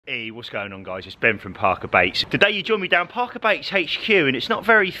Hey, what's going on guys? It's Ben from Parker Baits. Today you join me down Parker Baits HQ, and it's not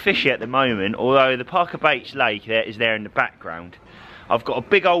very fishy at the moment, although the Parker Baits lake is there in the background. I've got a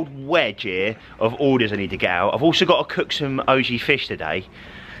big old wedge here of orders I need to get out. I've also got to cook some OG fish today,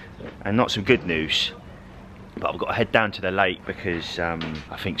 and not some good news. But I've got to head down to the lake because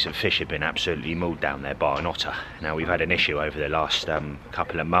I think some fish have been absolutely mauled down there by an otter. Now we've had an issue over the last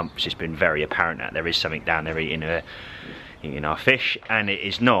couple of months. It's been very apparent that there is something down there eating our fish, and it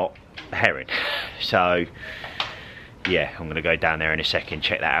is not a heron. So yeah, I'm going to go down there in a second,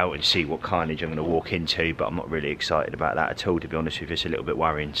 check that out and see what carnage I'm going to walk into, but I'm not really excited about that at all, to be honest with you. It's a little bit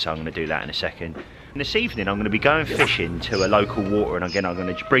worrying, so I'm going to do that in a second. And this evening I'm going to be going fishing to a local water, and again I'm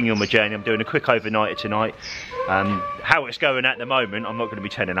going to bring you on my journey. I'm doing a quick overnighter tonight. How it's going at the moment, I'm not going to be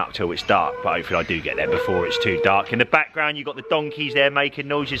turning up till it's dark, but hopefully I do get there before it's too dark. In the background you've got the donkeys there making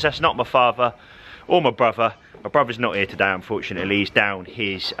noises. That's not my father or my brother. My brother's not here today, unfortunately. He's down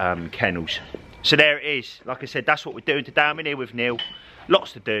his kennels. So there it is. Like I said, that's what we're doing today. I'm in here with Neil.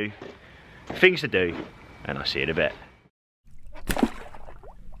 Lots to do, things to do, and I'll see you in a bit.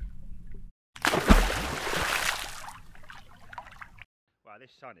 Wow,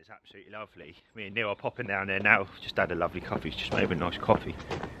 this sun is absolutely lovely. Me and Neil are popping down there now. Just had a lovely coffee. He's just made a nice coffee.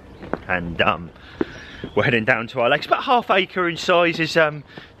 And we're heading down to our lake. It's about ½ acre in size. There's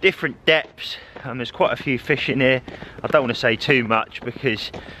different depths. There's quite a few fish in here. I don't want to say too much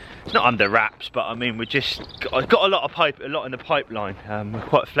because it's not under wraps, but I mean, I've got a lot in the pipeline. We're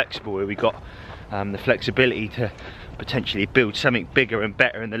quite flexible here. We've got the flexibility to potentially build something bigger and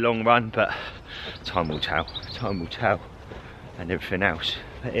better in the long run, but time will tell. Time will tell, and everything else.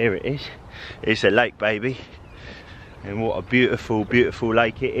 But here it is. It's a lake, baby, and what a beautiful, beautiful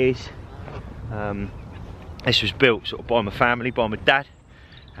lake it is. This was built sort of by my family, by my dad,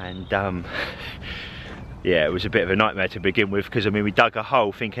 and yeah, it was a bit of a nightmare to begin with, because I mean, we dug a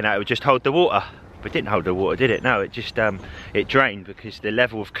hole thinking that it would just hold the water, but it didn't hold the water, did it? No, it just it drained, because the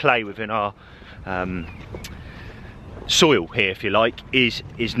level of clay within our soil here, if you like, is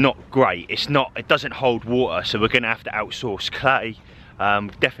not great. It doesn't hold water, so we're going to have to outsource clay.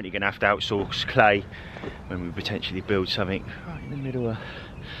 Definitely going to have to outsource clay when we potentially build something right in the middle of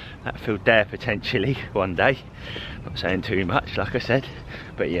that field there, potentially one day. Not saying too much, like I said,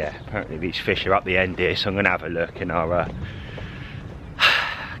 but yeah, apparently these fish are up the end here, so I'm going to have a look, and I'll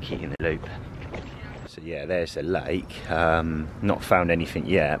keep you in the loop. So yeah, there's the lake. Not found anything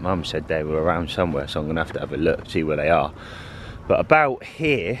yet. Mum said they were around somewhere, so I'm going to have a look, see where they are. But about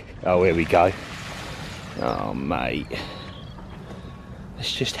here, oh, here we go. Oh mate,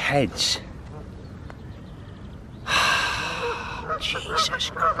 it's just heads.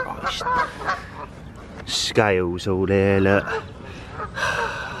 Jesus Christ. Scales all there, look.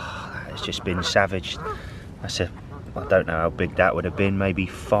 It's just been savaged. I don't know how big that would have been, maybe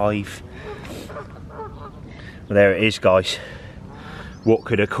 5. Well, there it is, guys. What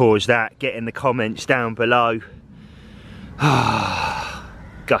could have caused that? Get in the comments down below.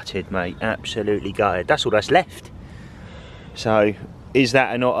 Gutted, mate, absolutely gutted. That's all that's left. So, is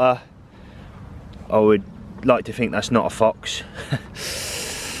that an otter? I would like to think that's not a fox.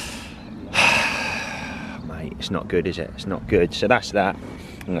 Mate, it's not good, is it? It's not good. So that's that.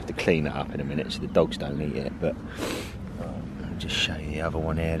 I'm gonna have to clean that up in a minute so the dogs don't eat it, but I'll just show you the other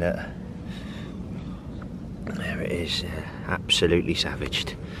one here. Look, there it is. Absolutely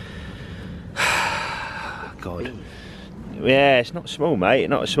savaged. God, yeah, it's not small, mate,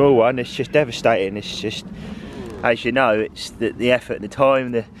 not a small one. It's just devastating. It's just, as you know, it's the effort and the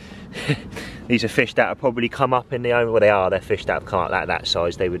time. These are fish that have probably come up in the own, well, they're fish that have come up that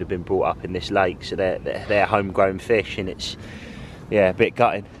size. They would have been brought up in this lake, so they're homegrown fish, and it's, yeah, a bit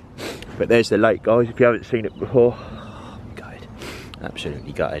gutting. But there's the lake, guys, if you haven't seen it before. Gutted,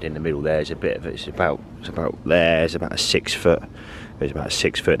 absolutely gutted. In the middle there's a bit of it. It's about there. It's about a 6 foot. There's about a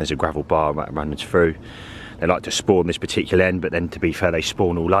 6 foot, and there's a gravel bar that runs through. They like to spawn this particular end, but then to be fair, they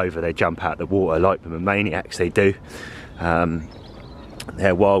spawn all over. They jump out the water like them maniacs, they do.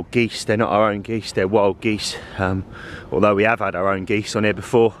 They're wild geese. They're not our own geese, they're wild geese. Although we have had our own geese on here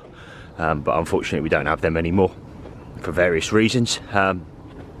before, but unfortunately we don't have them anymore for various reasons.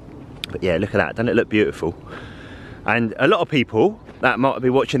 But yeah, look at that. Doesn't it look beautiful? And a lot of people that might be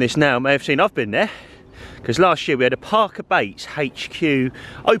watching this now may have seen I've been there, because last year we had a Parker Baits HQ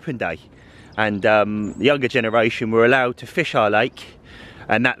open day, and the younger generation were allowed to fish our lake,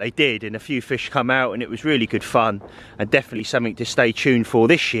 and that they did, and a few fish come out, and it was really good fun, and definitely something to stay tuned for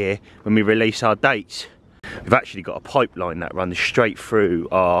this year when we release our dates. We've actually got a pipeline that runs straight through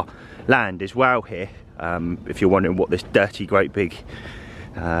our land as well here, if you're wondering what this dirty great big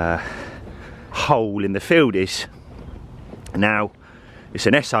hole in the field is. Now It's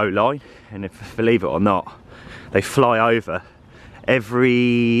an SO line, and if, believe it or not, they fly over I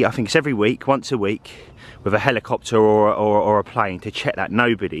think it's every week, once a week, with a helicopter or a plane to check that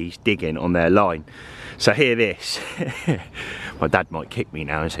nobody's digging on their line. So hear this. My dad might kick me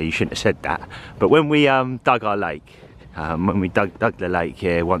now and say you shouldn't have said that. But when we dug our lake, when we dug the lake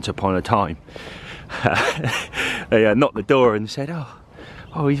here once upon a time, they knocked the door and said,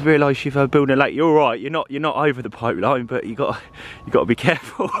 oh, he's realised you've built a lake. You're all right. You're not over the pipeline, but you got to be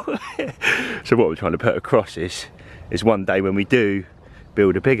careful. So what we're trying to put across is one day when we do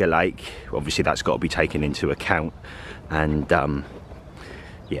build a bigger lake, obviously that's got to be taken into account, and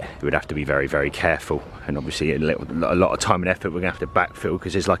yeah, we would have to be very, very careful. And obviously a lot of time and effort we're gonna have to backfill,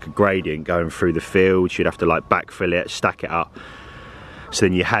 because there's like a gradient going through the fields. You'd have to like backfill it, stack it up. So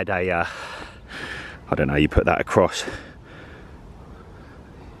then you had a I don't know, you put that across,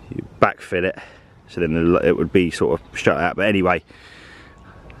 you backfill it, so then it would be sort of straight out. But anyway,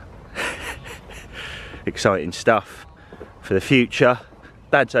 exciting stuff for the future.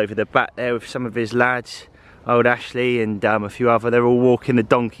 Dad's over the back there with some of his lads, old Ashley and a few other. They're all walking the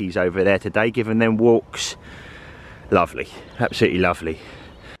donkeys over there today, giving them walks. Lovely, absolutely lovely.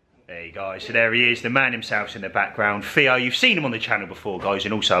 There you guys, so there he is, the man himself's in the background. Theo, you've seen him on the channel before, guys,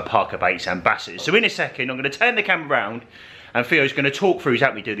 and also a Parker Baits ambassador. So in a second, I'm going to turn the camera around and Theo's going to talk through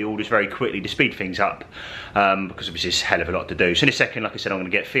exactly do the orders very quickly to speed things up, because obviously it's a hell of a lot to do. So in a second, like I said, I'm going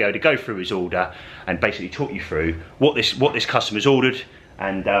to get Theo to go through his order and basically talk you through what this customer's ordered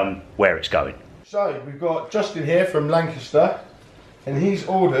and where it's going. So we've got Justin here from Lancaster, and he's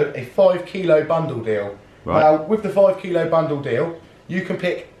ordered a 5 kilo bundle deal. Right. Now with the 5 kilo bundle deal, you can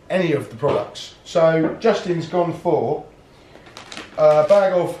pick any of the products. So Justin's gone for a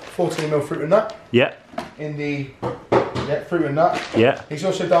bag of 14mm fruit and nut. Yeah. In the fruit and nut. Yeah. He's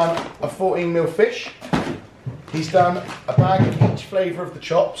also done a 14mm fish. He's done a bag of each flavour of the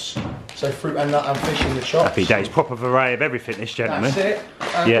chops. So fruit and nut and fish in the chops. Happy days, proper array of everything, this gentleman. That's it.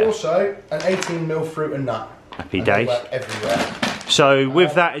 And also an 18mm fruit and nut. Happy days. Everywhere. So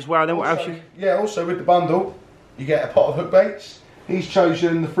with that as well, then what else? Yeah, also with the bundle, you get a pot of hook baits. He's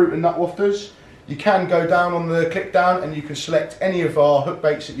chosen the fruit and nut wafters. You can go down on the click down and you can select any of our hook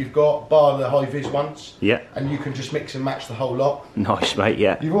baits that you've got, bar the high vis ones. Yeah. And you can just mix and match the whole lot. Nice, mate,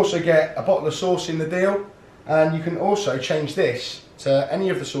 yeah. You also get a bottle of sauce in the deal, and you can also change this to any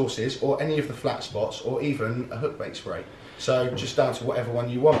of the sauces or any of the flat spots, or even a hook bait spray. So just down to whatever one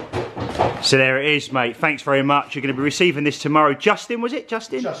you want. So there it is, mate. Thanks very much. You're going to be receiving this tomorrow. Justin, was it?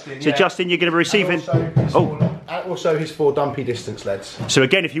 Justin? Justin, so yeah. Justin, you're going to be receiving... Also his 4 dumpy distance leads. So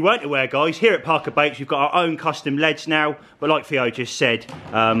again, if you weren't aware, guys, here at Parker Baits, we've got our own custom leads now. But like Theo just said,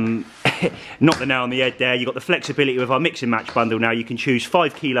 not the nail on the head there. You've got the flexibility with our mix and match bundle now. You can choose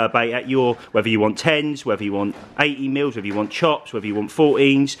 5 kilo bait at your, whether you want 10s, whether you want 80 mils, whether you want chops, whether you want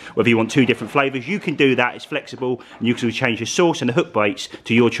 14s, whether you want 2 different flavours. You can do that. It's flexible, and you can change your sauce and the hook baits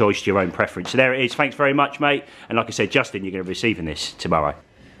to your choice, to your own preference. So there it is. Thanks very much, mate. And like I said, Justin, you're going to be receiving this tomorrow.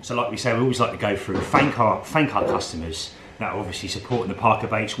 So like we say, we always like to go through, thank our customers that are obviously supporting the Parker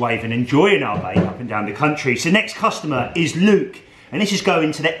Baits wave and enjoying our bait up and down the country. So next customer is Luke, and this is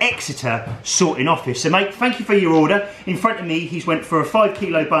going to the Exeter sorting office. So mate, thank you for your order. In front of me, he's went for a 5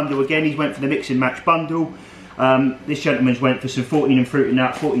 kilo bundle again. He's went for the mix and match bundle. This gentleman's went for some 14 in fruit and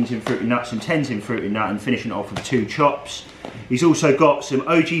nut, 14s in fruit and nut, some 10s in fruit and nut, and finishing it off with 2 chops. He's also got some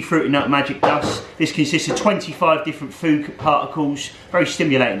OG fruit and nut magic dust. This consists of 25 different food particles, very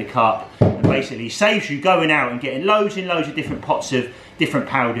stimulating the carp, and basically saves you going out and getting loads and loads of different pots of different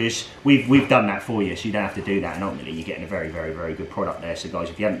powders. We've done that for you, so you don't have to do that, and ultimately you're getting a very, very, very good product there. So guys,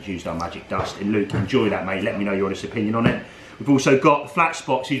 if you haven't used our magic dust, and Luke, enjoy that, mate. Let me know your honest opinion on it. We've also got the flat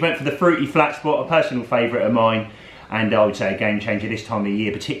spots. He's went for the fruity flat spot, a personal favourite of mine, and I would say a game changer this time of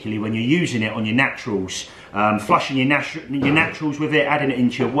year, particularly when you're using it on your naturals. Flushing your naturals with it, adding it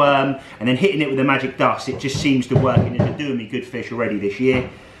into your worm, and then hitting it with the magic dust. It just seems to work, and it's doing me good fish already this year.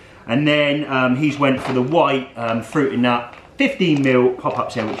 And then he's went for the white fruit and nut 15mm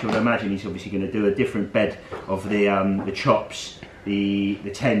pop-up cell, which I would imagine he's obviously going to do a different bed of the chops, the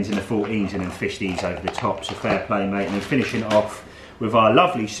 10s and the 14s, and then fish these over the top. So fair play, mate. And then finishing it off with our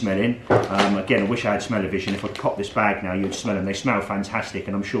lovely smelling, again, I wish I had smell-o-vision. If I pop this bag now, you'd smell them. They smell fantastic,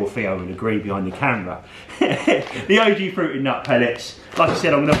 and I'm sure Theo will agree behind the camera. The OG fruit and nut pellets. Like I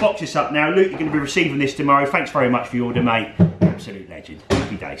said, I'm going to box this up now. Luke, you're going to be receiving this tomorrow. Thanks very much for your order, mate. Absolute legend.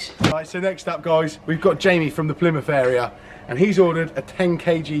 Happy days. Right, so next up, guys, we've got Jamie from the Plymouth area, and he's ordered a 10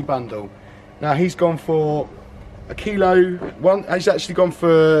 kg bundle. Now, he's gone for a kilo, he's actually gone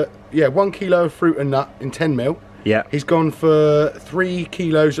for, 1 kilo of fruit and nut in 10mm. Yeah. He's gone for 3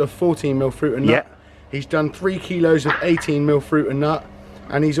 kilos of 14mm fruit and nut. Yeah. He's done 3 kilos of 18mm fruit and nut.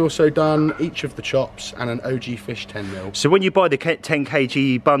 And he's also done each of the chops and an OG fish 10mm. So when you buy the 10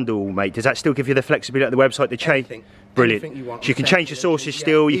 kg bundle, mate, does that still give you the flexibility at the website to change? Anything. Brilliant. Anything you want. So you can change the sauces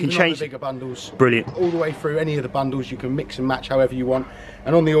still, you can change the bigger bundles. Brilliant. All the way through any of the bundles, you can mix and match however you want.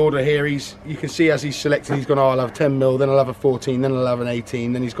 And on the order here, you can see as he's selected, he's gone, oh, I'll have 10mm, then I'll have a 14, then I'll have an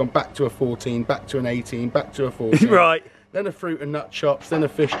 18, then he's gone back to a 14, back to an 18, back to a 14. Right. Then a fruit and nut chops, then a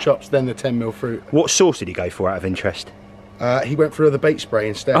fish chops, then the 10mm fruit. What sauce did he go for out of interest? He went for the bait spray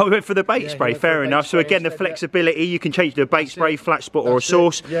instead. Oh, he went for the bait spray, fair enough. So again, the flexibility, you can change to a bait spray, flat spot or a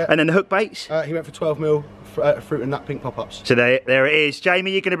sauce. Yeah. And then the hook baits? He went for 12mm fruit and nut pink pop-ups. So there it is.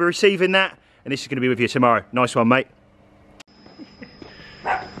 Jamie, you're going to be receiving that, and this is going to be with you tomorrow. Nice one, mate.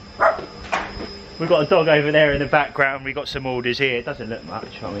 We've got a dog over there in the background. We've got some orders here. It doesn't look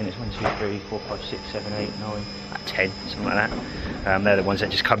much. I mean, it's 1, 2, 3, 4, 5, 6, 7, 8, 9, 10, something like that. They're the ones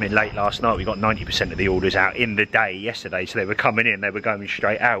that just come in late last night. We got 90% of the orders out in the day yesterday, so they were coming in, they were going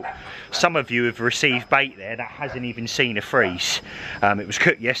straight out. Some of you have received bait there that hasn't even seen a freeze. It was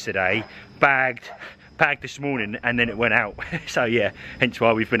cooked yesterday, bagged this morning, and then it went out. So yeah, hence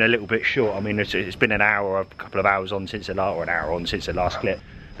why we've been a little bit short. I mean, it's been an hour, a couple of hours on since the last, or an hour on since the last clip.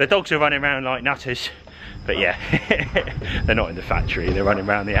 The dogs are running around like nutters, but yeah, they're not in the factory, they're running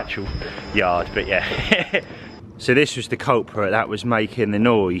around the actual yard, but yeah. So this was the culprit that was making the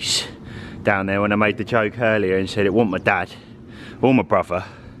noise down there when I made the joke earlier and said it wasn't my dad, or my brother,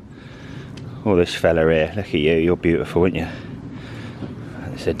 or this fella here. Look at you, you're beautiful, aren't you?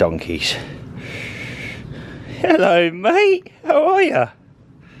 It's the donkeys. Hello mate, how are you?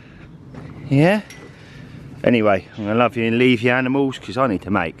 Yeah? Anyway, I'm going to love you and leave you animals because I need to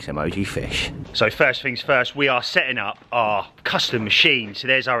make some OG fish. So first things first, we are setting up our custom machine. So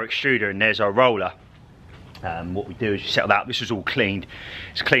there's our extruder and there's our roller. What we do is we settle that up. This was all cleaned.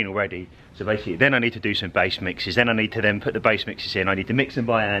 It's clean already. So basically, then I need to do some base mixes. Then I need to then put the base mixes in. I need to mix them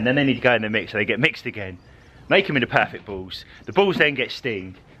by hand. Then they need to go in the mixer. They get mixed again. Make them into perfect balls. The balls then get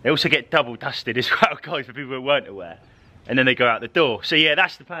steamed. They also get double dusted as well, guys, for people who weren't aware. And then they go out the door. So yeah,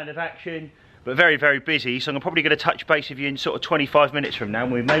 that's the plan of action. But very, very busy, so I'm probably going to touch base with you in sort of 25 minutes from now.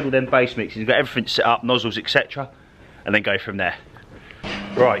 We've made all them base mixes, we've got everything set up, nozzles, etc. And then go from there.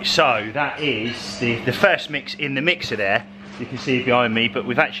 Right, so that is the first mix in the mixer there. You can see it behind me, but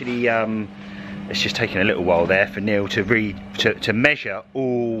we've actually, it's just taken a little while there for Neil to measure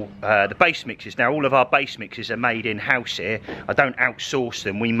all the base mixes. Now, all of our base mixes are made in-house here. I don't outsource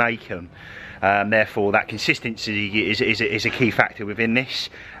them, we make them. Therefore that consistency is a key factor within this,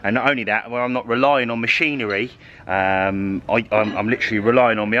 and not only that, well, I'm not relying on machinery. I'm literally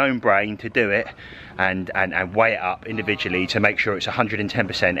relying on my own brain to do it and weigh it up individually to make sure it's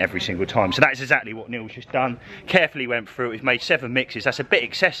 110% every single time. So that's exactly what Neil's just done. Carefully went through it. We've made 7 mixes. That's a bit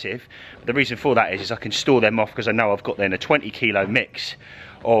excessive, but the reason for that is I can store them off because I know I've got then a 20 kilo mix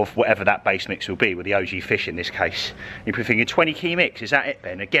of whatever that base mix will be, with the OG fish in this case. You're thinking 20 key mix, is that it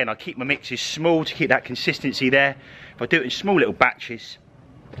then? Again, I keep my mixes small to keep that consistency there. If I do it in small little batches,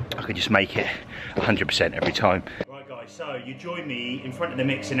 I can just make it 100% every time. Right guys, so you join me in front of the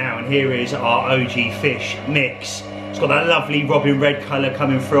mixer now, and here is our OG fish mix. It's got that lovely robin red colour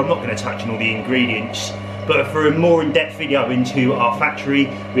coming through. I'm not going to touch on all the ingredients, but for a more in-depth video into our factory,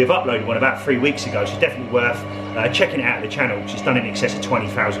 we have uploaded one about 3 weeks ago, so it's definitely worth checking it out on the channel, which has done in excess of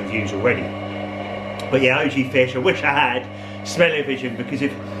 20,000 views already. But yeah, OG fish, I wish I had smell-o-vision, because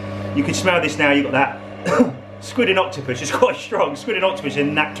if you can smell this now, you've got that squid and octopus. It's quite strong, squid and octopus,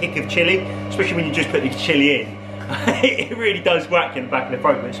 and that kick of chilli, especially when you just put the chilli in. It really does whack in the back of the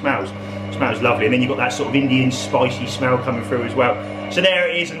throat, but it smells lovely. And then you've got that sort of Indian spicy smell coming through as well. So there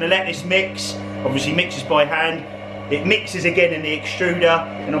it is. I'm going to let this mix. Obviously mixes by hand. It mixes again in the extruder,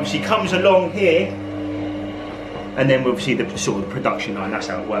 and obviously comes along here, and then we'll see the sort of the production line. That's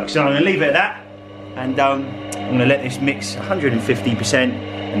how it works. So I'm going to leave it at that, and I'm going to let this mix 150%,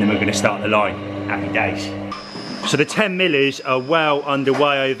 and then we're going to start the line. Happy days. So the 10 millers are well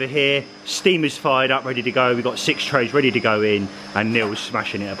underway over here. Steamer's fired up, ready to go. We've got 6 trays ready to go in, and Neil's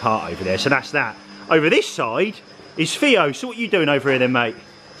smashing it apart over there. So that's that. Over this side is Theo. So what are you doing over here then, mate?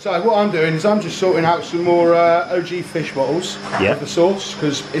 So what I'm doing is I'm just sorting out some more OG fish bottles with the sauce,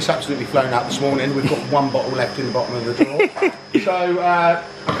 because it's absolutely flown out this morning. We've got 1 bottle left in the bottom of the drawer. So I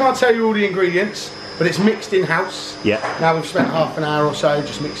can't tell you all the ingredients, but it's mixed in-house. Yeah. Now we've spent half an hour or so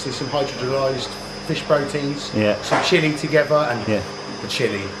just mixing some hydrogenized fish proteins, some chilli together, and the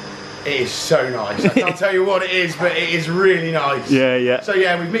chilli, it is so nice. I can't tell you what it is, but it is really nice. Yeah. So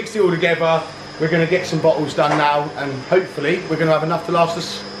yeah, we've mixed it all together. we're going to get some bottles done now, and hopefully we're going to have enough to last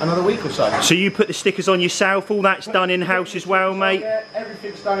us another week or so. So you put the stickers on yourself, all that's done in-house as well, mate? Yeah,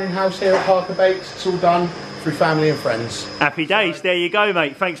 everything's done in-house here at Parker Baits. It's all done through family and friends. Happy days, there you go,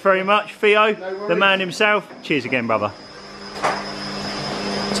 mate. Thanks very much, Theo, No the man himself. Cheers again, brother.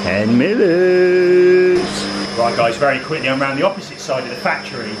 10 millers. Right guys, very quickly I'm around the opposite side of the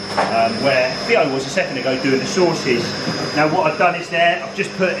factory where Theo was a second ago doing the sauces. Now what I've done is I've just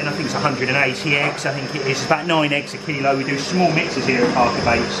put in, I think it's 180 eggs, I think it is, about 9 eggs a kilo. We do small mixes here at Parker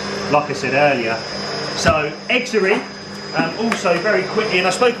Baits, like I said earlier. So eggs are in. Also very quickly, and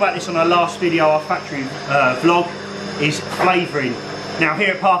I spoke about this on our last video, our factory vlog, is flavouring. Now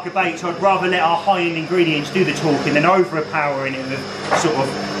here at Parker Baits, I'd rather let our high-end ingredients do the talking than overpowering it with sort of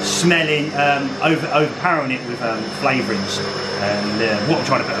smelling, overpowering it with flavourings. And what I'm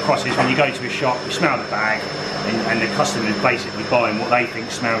trying to put across is when you go to a shop, you smell the bag, and the customer's basically buying what they think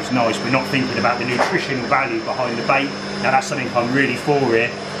smells nice. We're not thinking about the nutritional value behind the bait. Now that's something I'm really for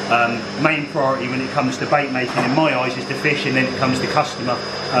here. Main priority when it comes to bait making in my eyes is the fish, and then it comes to customer.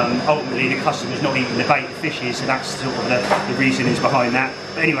 Ultimately the customer's not eating the bait, the fish is, so that's sort of the reasonings behind that.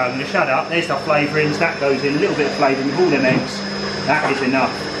 But anyway, I'm going to shut up. There's our flavourings, that goes in, a little bit of flavouring with all them eggs. That is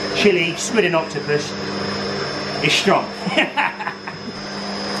enough. Chili, squid and octopus is strong.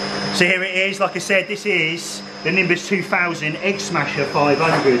 So here it is, like I said, this is the Nimbus 2000 Egg Smasher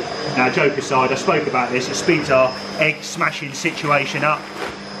 500. Now joke aside, I spoke about this, it speeds our egg smashing situation up.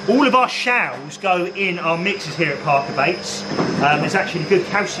 All of our shells go in our mixers here at Parker Baits. There's actually good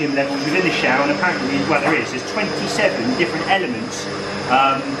calcium levels within the shell, and apparently, well there's 27 different elements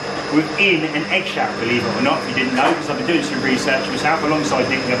within an eggshell, believe it or not, if you didn't know, because I've been doing some research myself alongside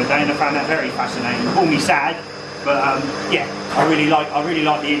Nick the other day, and I found that very fascinating. Call me sad, but yeah, I really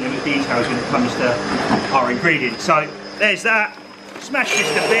like the intimate details when it comes to our ingredients. So there's that. Smash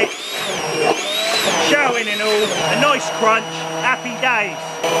just a bit. Shell in and all. A nice crunch. Happy days.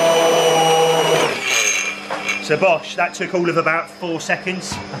 So Bosh, that took all of about 4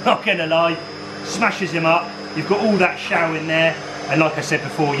 seconds. I'm not gonna lie. Smashes him up. You've got all that shell in there. And like I said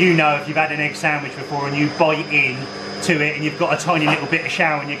before, you know if you've had an egg sandwich before and you bite in to it and you've got a tiny little bit of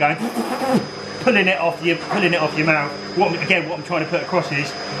shell and you're going pulling it off your mouth. What I'm trying to put across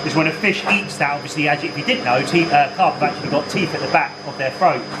is when a fish eats that, obviously, as if you didn't know, carp have actually got teeth at the back of their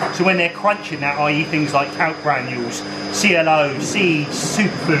throat. So when they're crunching that, i.e. things like kelp granules, CLO, seeds,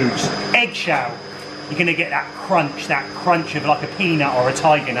 superfoods, eggshell, you're going to get that crunch of like a peanut or a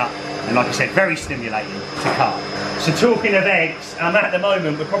tiger nut. And like I said, very stimulating to carp. So talking of eggs, at the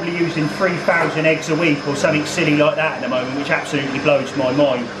moment we're probably using 3,000 eggs a week or something silly like that at the moment, which absolutely blows my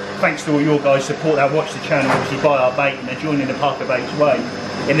mind. Thanks to all your guys' support that watch the channel, obviously buy our bait and they're joining the Parker Baits way.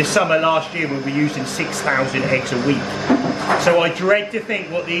 In the summer last year we were using 6,000 eggs a week. So I dread to think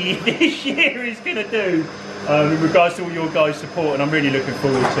what this year is going to do in regards to all your guys' support, and I'm really looking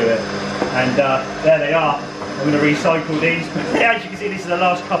forward to it. And there they are. I'm going to recycle these. As you can see, this is the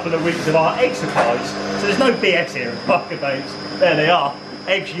last couple of weeks of our egg supplies. So there's no BS here at Parker Baits. There they are.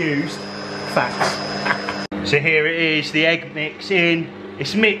 Eggs used. Facts. So here it is, the egg mix in.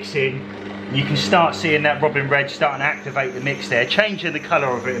 It's mixing. You can start seeing that robin red starting to activate the mix there, changing the colour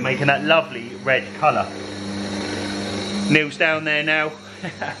of it and making that lovely red colour. Neil's down there now.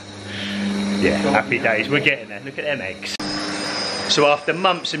 Yeah, happy days, we're getting there. Look at them eggs. So after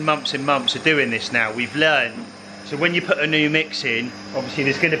months and months and months of doing this now, we've learned. So when you put a new mix in, obviously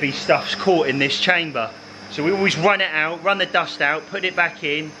there's going to be stuff caught in this chamber. So we always run it out, run the dust out, put it back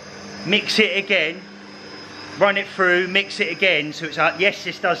in, mix it again, run it through, mix it again. So it's like, yes,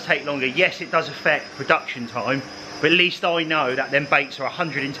 this does take longer. Yes, it does affect production time. But at least I know that them baits are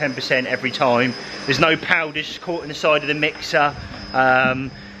 110% every time. There's no powders caught in the side of the mixer.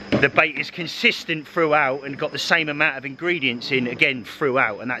 The bait is consistent throughout and got the same amount of ingredients in again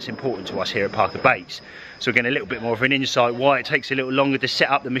throughout, and that's important to us here at Parker Baits. So we're getting a little bit more of an insight why it takes a little longer to set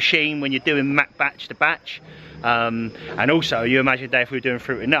up the machine when you're doing batch to batch. And also, you imagine that if we were doing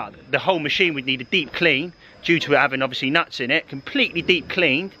fruit and nut, the whole machine would need a deep clean due to it having obviously nuts in it, completely deep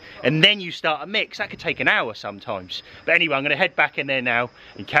cleaned, and then you start a mix. That could take an hour sometimes. But anyway, I'm going to head back in there now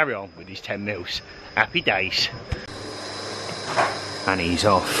and carry on with these 10 mils. Happy days. And he's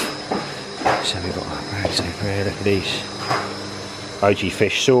off. So we've got our bags over here, look at these. OG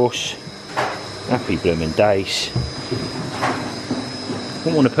fish sauce. Happy blooming days.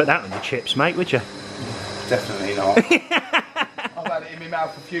 Wouldn't want to put that on your chips, mate, would you? Definitely not. I've had it in my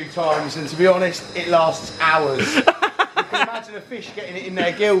mouth a few times, and to be honest, it lasts hours. You can imagine a fish getting it in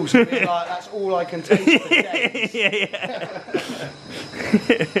their gills and being like, that's all I can taste for days. Yeah.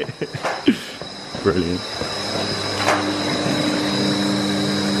 Brilliant.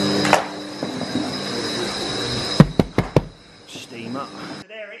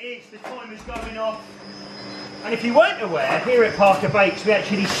 off. And if you weren't aware, here at Parker Baits, we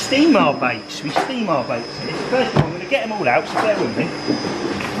actually steam our baits. We steam our baits. First of all, I'm going to get them all out, so bear with me.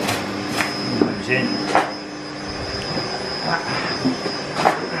 Those in.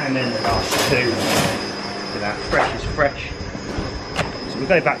 And then the last two. Look at that, fresh as fresh. So we'll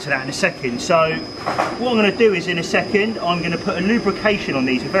go back to that in a second. So what I'm going to do is in a second, I'm going to put a lubrication on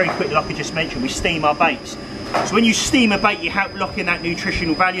these. Very quickly, like I just mentioned, we steam our baits. So when you steam a bait, you help lock in that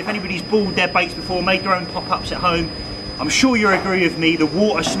nutritional value. If anybody's boiled their baits before, made their own pop-ups at home, I'm sure you'll agree with me, the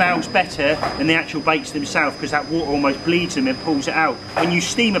water smells better than the actual baits themselves because that water almost bleeds them and pulls it out. When you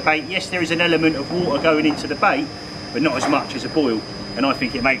steam a bait, yes, there is an element of water going into the bait, but not as much as a boil. And I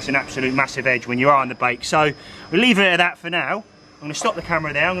think it makes an absolute massive edge when you are on the bait. So we'll leave it at that for now. I'm going to stop the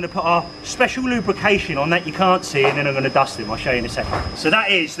camera there. I'm going to put our special lubrication on that you can't see, and then I'm going to dust them. I'll show you in a second. So that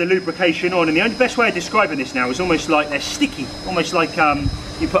is the lubrication on, and the only best way of describing this now is almost like they're sticky, almost like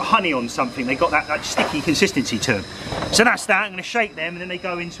you put honey on something. They got that sticky consistency to them. So that's that. I'm going to shake them, and then they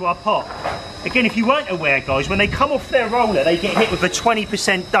go into our pot. Again, if you weren't aware, guys, when they come off their roller, they get hit with a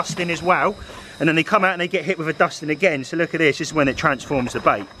 20% dusting as well, and then they come out and they get hit with a dusting again. So look at this. This is when it transforms the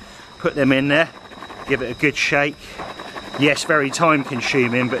bait. Put them in there, give it a good shake. Yes, very time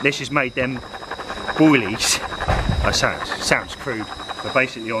consuming, but this has made them boilies. That sounds crude, but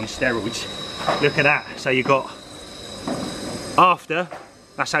basically on steroids. Look at that. So you got after,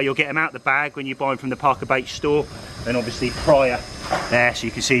 that's how you'll get them out the bag when you buy them from the Parker Baits store, and obviously prior there, so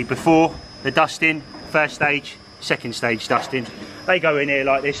you can see before the dusting, first stage, second stage dusting. They go in here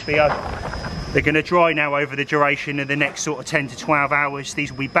like this, Theo. They're going to dry now over the duration of the next sort of 10 to 12 hours.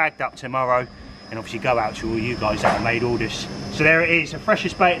 These will be bagged up tomorrow, and obviously go out to all you guys that have made orders. So there it is, the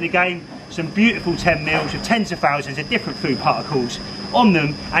freshest bait in the game, some beautiful 10 mils with tens of thousands of different food particles on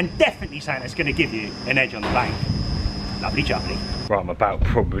them, and definitely something that's going to give you an edge on the bank. Lovely jubbly. Right, I'm about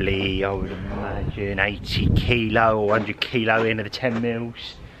probably, I would imagine, 80 kilo or 100 kilo into the 10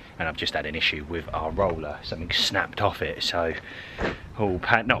 mils. And I've just had an issue with our roller. Something snapped off it, so all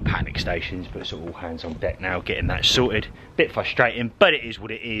not panic stations, but sort of all hands on deck now, getting that sorted. Bit frustrating, but it is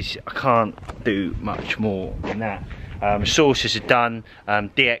what it is. I can't do much more than that. Sources are done.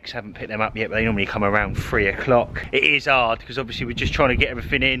 DX haven't picked them up yet, but they normally come around 3 o'clock. It is hard because obviously we're just trying to get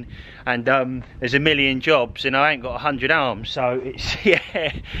everything in, and there's a million jobs, and I ain't got 100 arms, so it's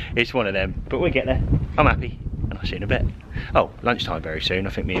yeah, it's one of them. But we'll get there. I'm happy. And I'll see you in a bit. Oh, lunchtime very soon.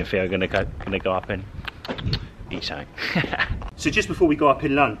 I think me and Theo are gonna go up and eat something. So just before we go up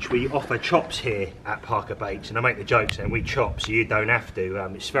in lunch, we offer chops here at Parker Baits, and I make the joke saying we chop so you don't have to.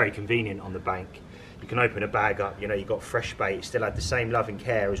 It's very convenient on the bank. You can open a bag up, you know, you've got fresh bait. It still had the same love and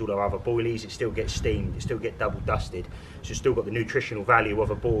care as all our other boilies. It still gets steamed, it still gets double dusted, so it's still got the nutritional value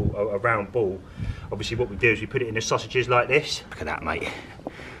of a round ball. Obviously what we do is we put it in the sausages like this. Look at that, mate.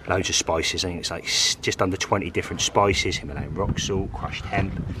 Loads of spices. I think it's like just under 20 different spices. Himalayan rock salt, crushed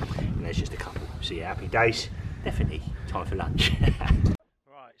hemp, and there's just a couple. So yeah, happy days. Definitely time for lunch.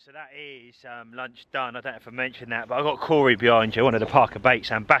 Right, so that is lunch done. I don't know if I mentioned that, but I've got Corey behind you, one of the Parker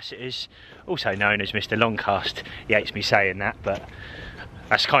Baits ambassadors, also known as Mr. Longcast. He hates me saying that, but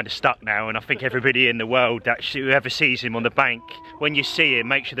that's kind of stuck now, and I think everybody in the world, actually, whoever sees him on the bank, when you see him,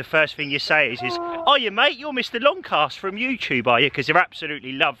 make sure the first thing you say is "Oh, you mate, you're Mr. Longcast from YouTube, are you?" Because they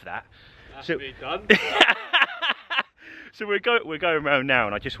absolutely love that. That's so, me done. So we're going around now,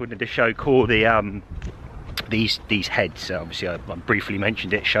 and I just wanted to show Cor the these heads. Obviously, I briefly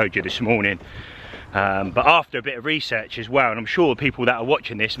mentioned it, showed you this morning. But after a bit of research as well, and I'm sure people that are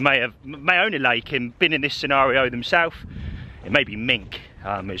watching this may own a lake and been in this scenario themselves. It may be mink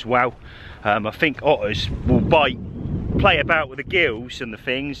as well. I think otters will bite, play about with the gills and the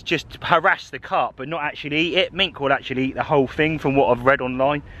things, just harass the carp, but not actually eat it. Mink will actually eat the whole thing, from what I've read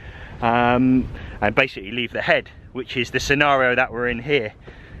online, and basically leave the head, which is the scenario that we're in here.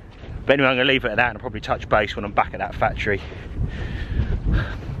 But anyway, I'm going to leave it at that, and I'll probably touch base when I'm back at that factory.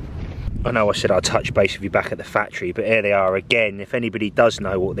 I know I said I'll touch base with you back at the factory, but here they are again. If anybody does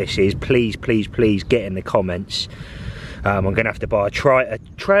know what this is, please, please, please get in the comments. I'm going to have to buy a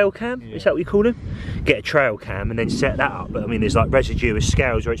trail cam, yeah. Is that what you call them? Get a trail cam and then set that up. But I mean, there's like residue of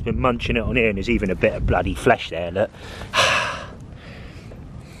scales where it's been munching it on here, and there's even a bit of bloody flesh there, look.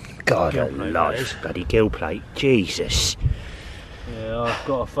 God alive, bloody gill plate, Jesus. Yeah, I've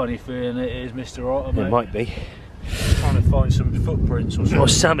got a funny feeling it is Mr. Otter, mate. It might be. Trying to find some footprints or something. Or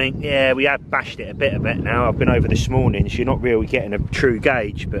something, yeah, we have bashed it a bit now. I've been over this morning, so you're not really getting a true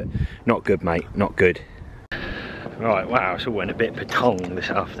gauge, but not good, mate, not good. Right, wow, it's all went a bit patong this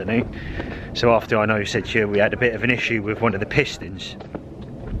afternoon. So after I know you said to you we had a bit of an issue with one of the pistons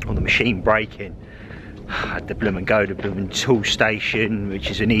on the machine breaking, had the blooming tool station,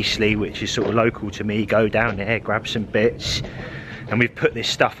 which is in Eastleigh, which is sort of local to me. Go down there, grab some bits, and we've put this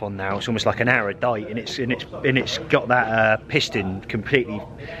stuff on now. It's almost like an Aerodite, and it's got that piston completely.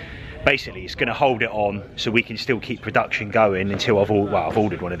 Basically, it's going to hold it on so we can still keep production going until I've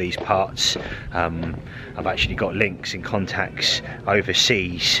ordered one of these parts. I've actually got links and contacts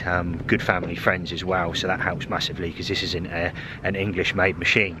overseas, good family friends as well, so that helps massively because this isn't an English-made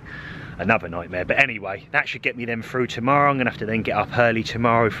machine. Another nightmare, but anyway, that should get me them through tomorrow. I'm gonna have to then get up early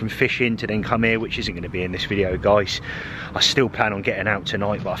tomorrow from fishing to then come here, which isn't going to be in this video, guys. I still plan on getting out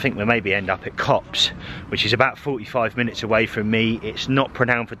tonight, but I think we'll maybe end up at Copse, which is about 45 minutes away from me. It's not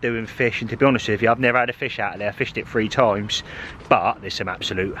renowned for doing fish, and to be honest with you, I've never had a fish out of there. I fished it 3 times, but there's some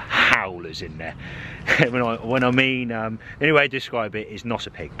absolute howlers in there. when I mean, the only way to describe it is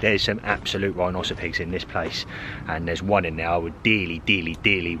nosopig. There's some absolute rhinoceros in this place, and there's one in there I would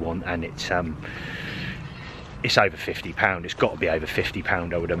dearly want, and it's over £50. It's got to be over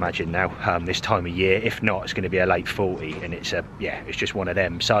 £50, I would imagine now, this time of year. If not, it's going to be a late 40, and it's it's just one of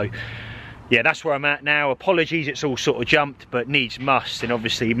them. So yeah, that's where I'm at now. Apologies, it's all sort of jumped, but needs must, and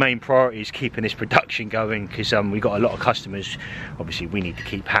obviously main priority is keeping this production going, because we've got a lot of customers. Obviously we need to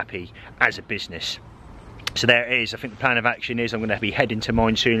keep happy as a business. So there it is. I think the plan of action is I'm going to be heading to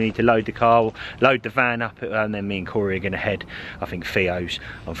mine soon. I need to load the car, load the van up, and then me and Corey are going to head. I think Theo's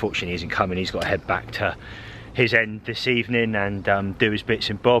unfortunately isn't coming. He's got to head back to his end this evening and do his bits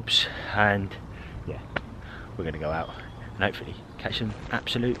and bobs, and yeah, we're going to go out and hopefully catch some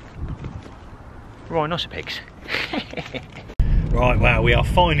absolute rhinoceros. Right, wow, we are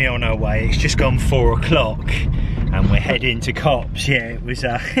finally on our way. It's just gone 4 o'clock and we're heading to Copse. Yeah, it was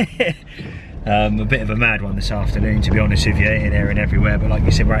a bit of a mad one this afternoon, to be honest with you, here, there and everywhere, but like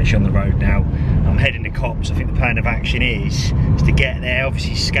you said, we're actually on the road now. I'm heading to Copse. I think the plan of action is to get there,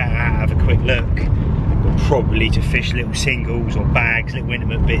 obviously scatter out, have a quick look, but probably to fish little singles or bags, little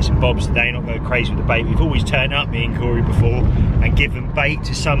intimate bits and bobs today, not go crazy with the bait. We've always turned up, me and Corey, before and given bait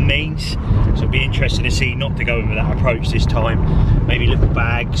to some means, so it'll be interesting to see not to go with that approach this time. Maybe little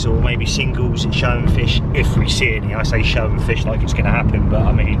bags or maybe singles and show and fish if we see any. I say show and fish like it's going to happen, but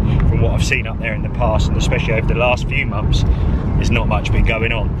I mean, from what I've seen up there in the past, and especially over the last few months, there's not much been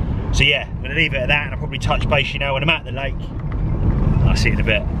going on. So yeah, I'm going to leave it at that, and I'll probably touch base, you know, when I'm at the lake. I'll see you in a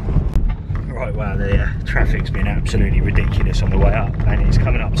bit. Right, wow, the traffic's been absolutely ridiculous on the way up, and it's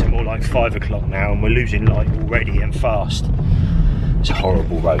coming up to more like 5 o'clock now, and we're losing light already and fast. It's a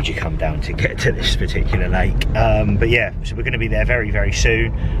horrible road you come down to get to this particular lake. But yeah, so we're going to be there very, very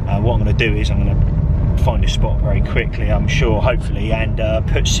soon. What I'm going to do is I'm going to find a spot very quickly, I'm sure, hopefully, and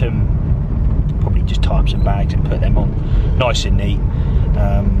put some, probably just tie up some bags and put them on nice and neat.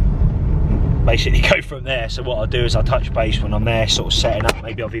 Basically go from there. So what I'll do is I'll touch base when I'm there, sort of setting up.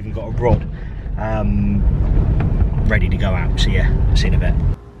 Maybe I've even got a rod ready to go out. So yeah, I'll see you in a bit.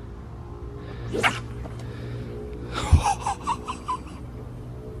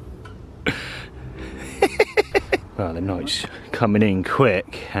 Well, the night's coming in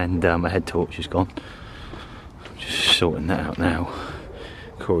quick, and my head torch is gone. I'm just sorting that out now.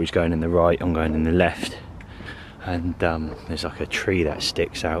 Corey's going in the right, I'm going in the left, and there's like a tree that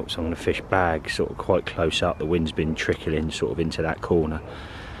sticks out, so I'm going to fish bags sort of quite close up. The wind's been trickling sort of into that corner,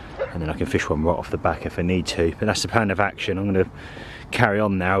 and then I can fish one right off the back if I need to. But that's the plan of action. I'm going to carry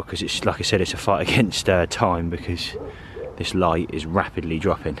on now, because it's, like I said, it's a fight against time, because this light is rapidly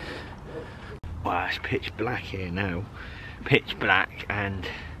dropping. Wow, it's pitch black here now, pitch black, and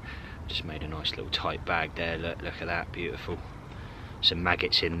just made a nice little tight bag there. Look at that, beautiful. Some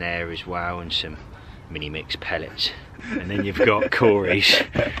maggots in there as well, and some mini mix pellets. And then you've got Corey's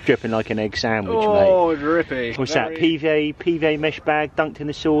dripping like an egg sandwich, mate. Oh, drippy. What's that? PVA mesh bag dunked in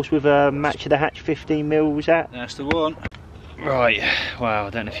the sauce with a match of the hatch 15mm, was that? That's the one. Right, wow, I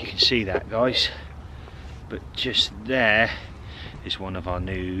don't know if you can see that, guys, but just there is one of our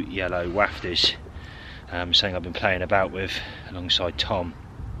new yellow wafters, something I've been playing about with alongside Tom.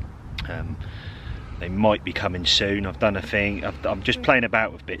 They might be coming soon. I've done a thing, I'm just playing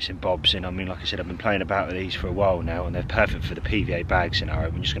about with bits and bobs, and I mean, like I said, I've been playing about with these for a while now, and they're perfect for the PVA bag scenario.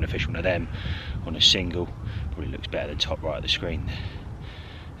 I'm just going to fish one of them on a single. Probably looks better than top right of the screen,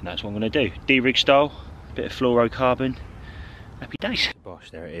 and that's what I'm going to do. D-rig style, bit of fluorocarbon. Happy days. Gosh,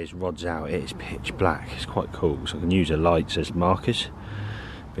 there it is, rod's out. It is pitch black. It's quite cool, so I can use the lights as markers.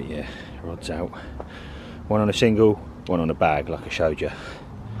 But yeah, rod's out. One on a single, one on a bag, like I showed you.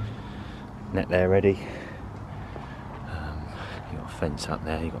 Net there ready. You got a fence up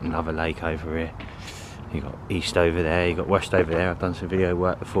there. You got another lake over here. You got east over there. You got west over there. I've done some video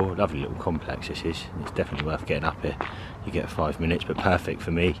work before. Lovely little complex this is. It's definitely worth getting up here. you get 5 minutes, but perfect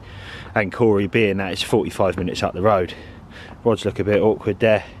for me and Corey, being that it's 45 minutes up the road. Rods look a bit awkward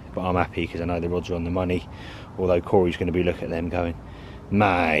there, but I'm happy because I know the rods are on the money, although Corey's going to be looking at them going,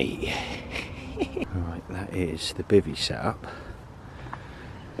 mate. Right, that is the bivvy setup.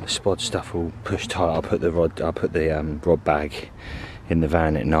 The spod stuff all pushed tight. I'll put the rod bag in the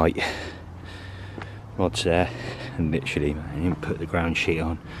van at night. Rod's there, and literally, man, I didn't put the ground sheet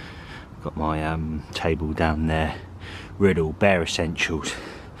on. Got my table down there, Riddle, bare essentials,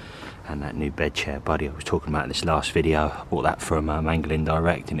 and that new bed chair, buddy. I was talking about this last video. I bought that from Angling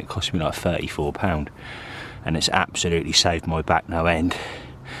Direct, and it cost me like £34, and it's absolutely saved my back no end.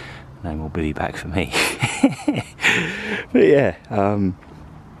 No more bivvy back for me. But yeah,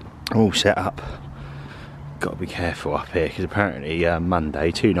 all set up. Got to be careful up here because apparently Monday,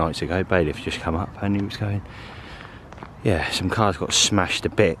 2 nights ago, bailiff just come up and he was going, yeah, some cars got smashed to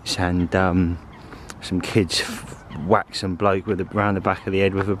bits and some kids whacked some bloke around the back of the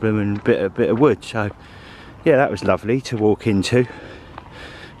head with a blooming bit of wood. So yeah, that was lovely to walk into,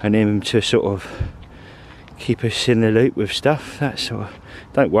 and him to sort of keep us in the loop with stuff. That's sort of,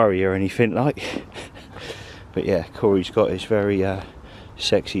 don't worry or anything like. But yeah, Corey's got his very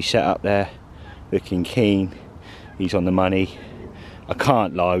sexy setup there, looking keen. He's on the money. I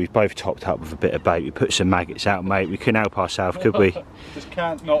can't lie, we've both topped up with a bit of bait. We put some maggots out, mate. We couldn't help ourselves, could we? Just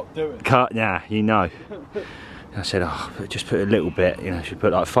can't not do it. Can't, nah, you know. I said, oh, just put a little bit, you know, should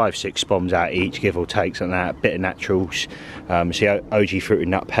put like 5-6 bombs out each, give or take, something like that. A bit of naturals, see OG fruit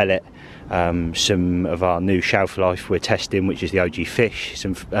and nut pellet, some of our new shelf life we're testing, which is the OG fish,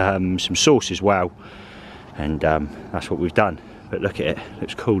 some sauce as well, and that's what we've done. But look at it,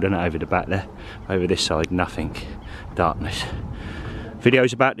 looks cool, doesn't it, over the back there? Over this side, nothing, darkness.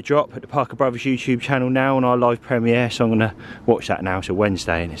 Video's about to drop at the Parker Brothers YouTube channel now on our live premiere, so I'm gonna watch that now. It's a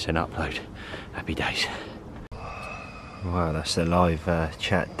Wednesday and it's an upload. Happy days. Wow, that's the live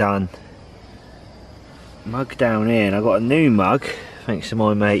chat done. Mug down here, and I got a new mug thanks to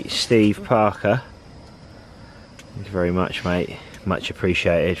my mate Steve Parker. Thank you very much, mate, much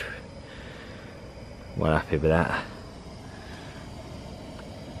appreciated. Well happy with that.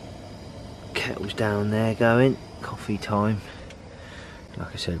 Kettle's down there going, coffee time.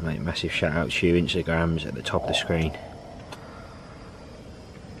 Like I said, mate, massive shout out to you. Instagram's at the top of the screen.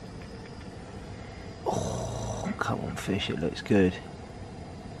 Oh, come on fish, it looks good.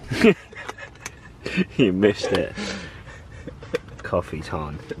 You missed it. Coffee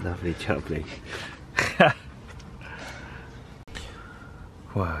time, lovely jubbly.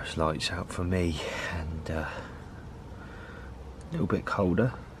 Well, it's lights out for me, and a little bit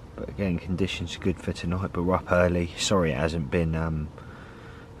colder, but again conditions are good for tonight. But we're up early. Sorry it hasn't been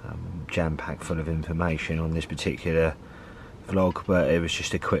jam-packed full of information on this particular vlog, but it was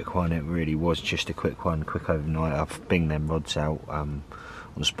just a quick one. It really was just a quick one, quick overnight. I've binged them rods out on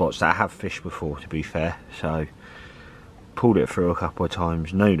spots that I have fished before, to be fair, so pulled it through a couple of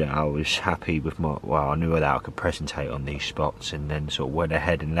times. Knew that I was happy with my, well, I knew that I could presentate on these spots, and then sort of went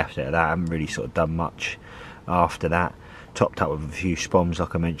ahead and left it at that. I haven't really sort of done much after that. Topped up with a few spoms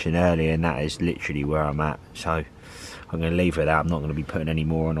like I mentioned earlier, and that is literally where I'm at. So I'm going to leave it at that. I'm not going to be putting any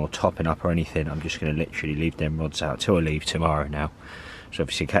more on or topping up or anything. I'm just going to literally leave them rods out till I leave tomorrow now. So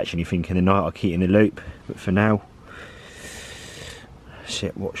obviously catch anything in the night, I'll keep in the loop. But for now,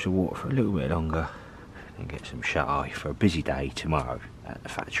 sit, watch the water for a little bit longer, and get some shut eye for a busy day tomorrow at the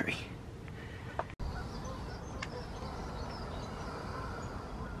factory.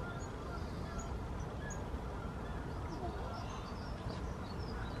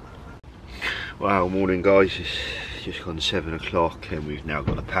 Wow, morning guys, it's just gone 7 o'clock and we've now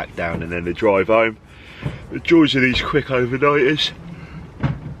got the pack down and then the drive home. The joys of these quick overnighters.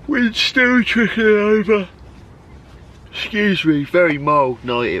 Wind still trickling over. Excuse me, very mild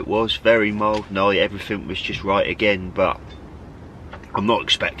night it was, very mild night. Everything was just right again, but I'm not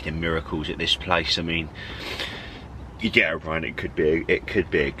expecting miracles at this place. I mean, you get a run, it could be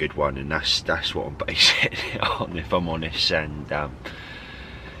a good one, and that's what I'm basing it on, if I'm honest. And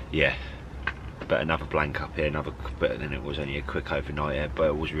yeah. But another blank up here, but then it was only a quick overnight, but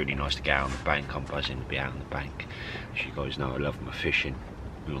it was really nice to get out on the bank. I'm buzzing to be out on the bank. As you guys know, I love my fishing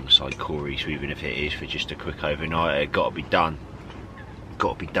alongside Corey, so even if it is for just a quick overnight, it got to be done.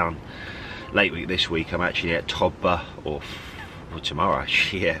 Got to be done. Late week this week, I'm actually at Todba, or tomorrow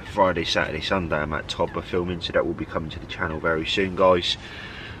actually, yeah, Friday, Saturday, Sunday, I'm at Todba filming, so that will be coming to the channel very soon, guys.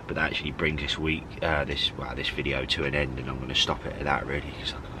 But that actually brings this week, this video to an end, and I'm going to stop it at that really,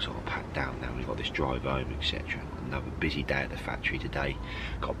 because I've got sort of packed down now. We've got this drive home, etc. Another busy day at the factory today.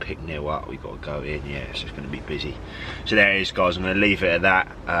 Got to pick Neil up, we've got to go in, yeah, so it's going to be busy. So there it is, guys, I'm going to leave it at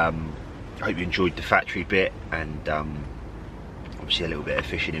that. I hope you enjoyed the factory bit, and obviously a little bit of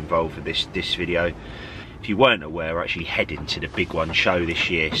fishing involved with this video. If you weren't aware, we're actually heading to the Big One show this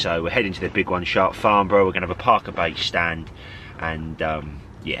year. So we're heading to the Big One show at Farnborough. We're going to have a Parker bait stand, and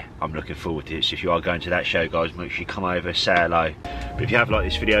yeah, I'm looking forward to it. So if you are going to that show, guys, make sure you come over, say hello. But if you have liked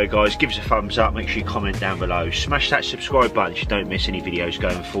this video, guys, give us a thumbs up, make sure you comment down below, smash that subscribe button so you don't miss any videos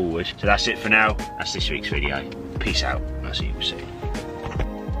going forward. So that's it for now, that's this week's video. Peace out, I'll see you soon.